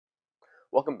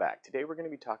Welcome back. Today we're going to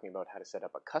be talking about how to set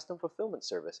up a custom fulfillment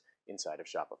service inside of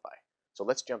Shopify. So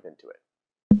let's jump into it.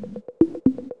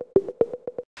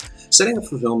 Setting up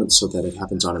fulfillment so that it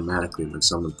happens automatically when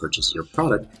someone purchases your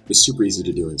product is super easy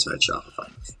to do inside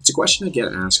Shopify. It's a question I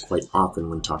get asked quite often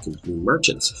when talking to new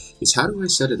merchants, is how do I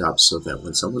set it up so that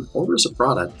when someone orders a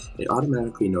product, it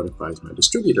automatically notifies my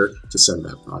distributor to send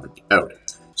that product out.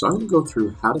 So I'm going to go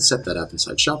through how to set that up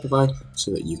inside Shopify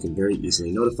so that you can very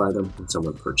easily notify them when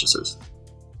someone purchases.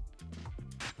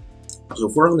 So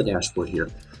if we're on the dashboard here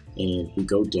and we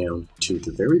go down to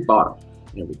the very bottom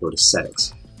and we go to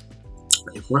settings.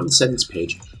 If we're on the settings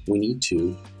page, we need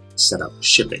to set up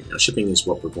shipping. Now, shipping is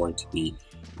what we're going to be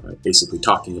basically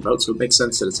talking about, so it makes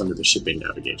sense that it's under the shipping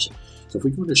navigation. So if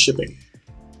we go to shipping,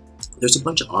 there's a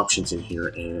bunch of options in here,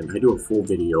 and I do a full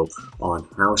video on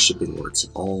how shipping works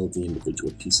and all the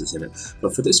individual pieces in it.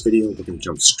 But for this video, we're going to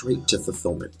jump straight to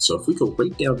fulfillment. So if we go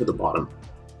right down to the bottom,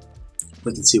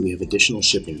 we can see we have additional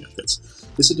shipping methods.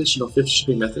 This additional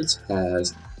shipping methods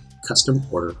has custom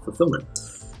order fulfillment.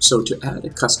 So to add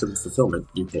a custom fulfillment,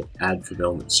 you can add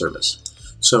fulfillment service.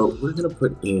 So we're going to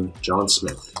put in John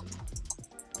Smith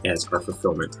as our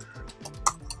fulfillment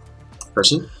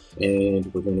person,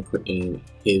 and we're going to put in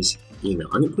his email.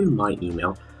 I'm going to put in my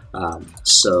email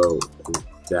so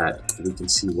that we can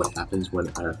see what happens when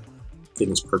a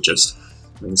thing is purchased.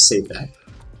 I'm going to save that.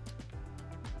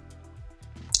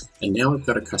 And now I've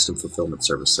got a custom fulfillment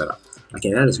service set up. I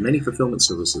can add as many fulfillment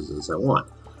services as I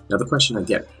want. Now the question I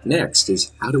get next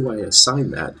is, how do I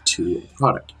assign that to a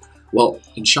product? Well,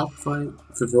 in Shopify,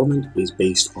 fulfillment is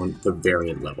based on the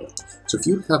variant level. So if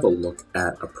you have a look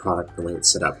at a product, the way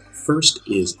it's set up, first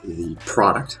is the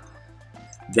product,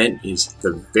 then is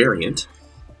the variant,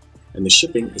 and the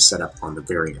shipping is set up on the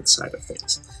variant side of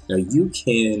things. Now you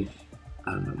can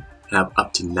have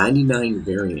up to 99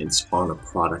 variants on a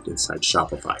product inside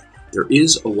Shopify. There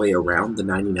is a way around the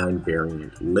 99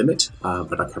 variant limit,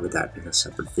 but I'll cover that in a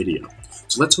separate video.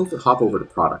 So let's hop over to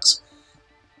products,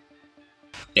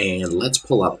 and let's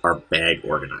pull up our bag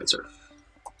organizer.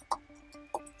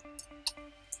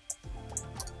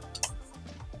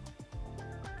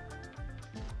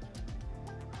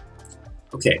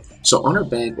 Okay, so on our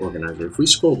bag organizer, if we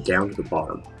scroll down to the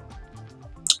bottom,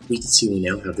 we can see we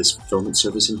now have this fulfillment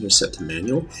service in here set to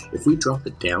manual. If we drop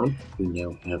it down, we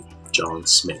now have John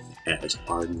Smith as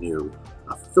our new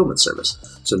fulfillment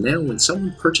service. So now when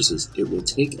someone purchases, it will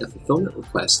take a fulfillment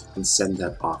request and send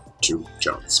that off to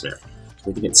John Smith. So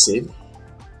we can hit save.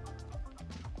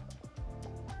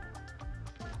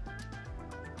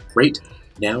 Great.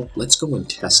 Now let's go and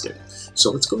test it.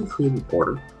 So let's go and create an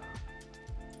order.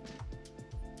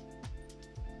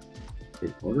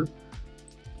 Create order.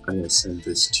 I'm going to send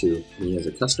this to me as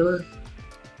a customer.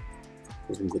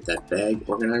 We're going to get that bag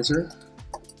organizer.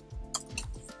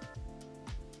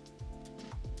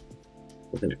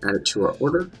 We're going to add it to our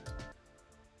order.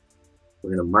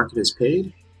 We're going to mark it as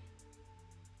paid.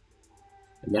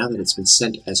 And now that it's been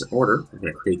sent as an order, we're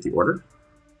going to create the order.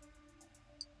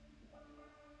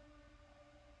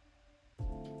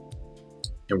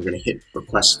 And we're going to hit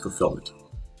request fulfillment.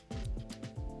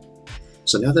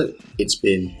 So now that it's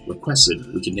been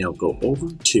requested, we can now go over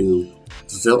to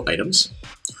fulfill items.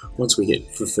 Once we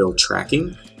hit fulfill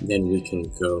tracking, then we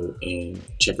can go and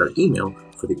check our email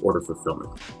for the order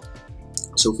fulfillment.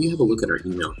 So if we have a look at our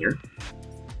email here,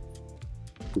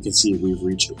 we can see we've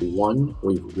received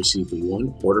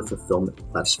one order fulfillment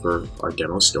request for our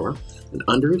demo store, and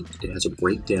under it, it has a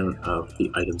breakdown of the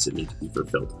items that need to be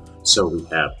fulfilled. So we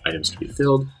have items to be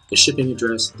filled, the shipping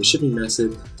address, the shipping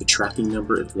method, the tracking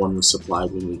number if one was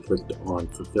supplied when we clicked on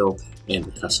fulfill, and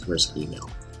the customer's email.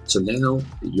 So now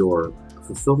your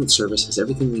fulfillment service has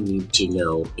everything we need to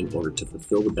know in order to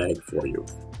fulfill the bag for you.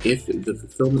 If the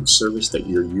fulfillment service that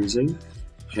you're using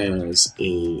has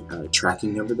a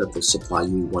tracking number that they'll supply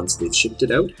you once they've shipped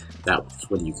it out, that's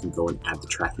when you can go and add the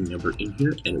tracking number in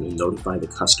here, and it will notify the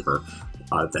customer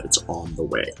that it's on the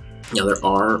way. Now there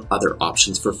are other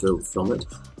options for fulfillment.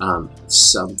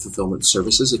 Some fulfillment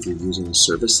services, if you're using a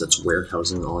service that's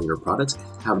warehousing all your products,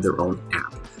 have their own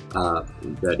app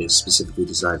that is specifically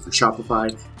designed for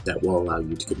Shopify that will allow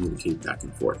you to communicate back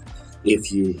and forth.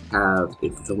 If you have a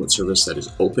fulfillment service that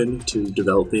is open to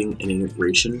developing an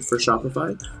integration for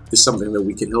Shopify, this is something that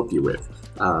we can help you with.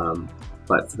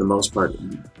 But for the most part,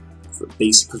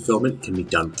 basic fulfillment can be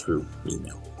done through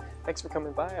email. Thanks for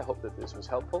coming by. I hope that this was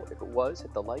helpful. If it was,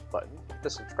 hit the like button, hit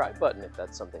the subscribe button if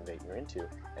that's something that you're into,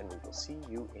 and we will see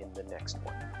you in the next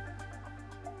one.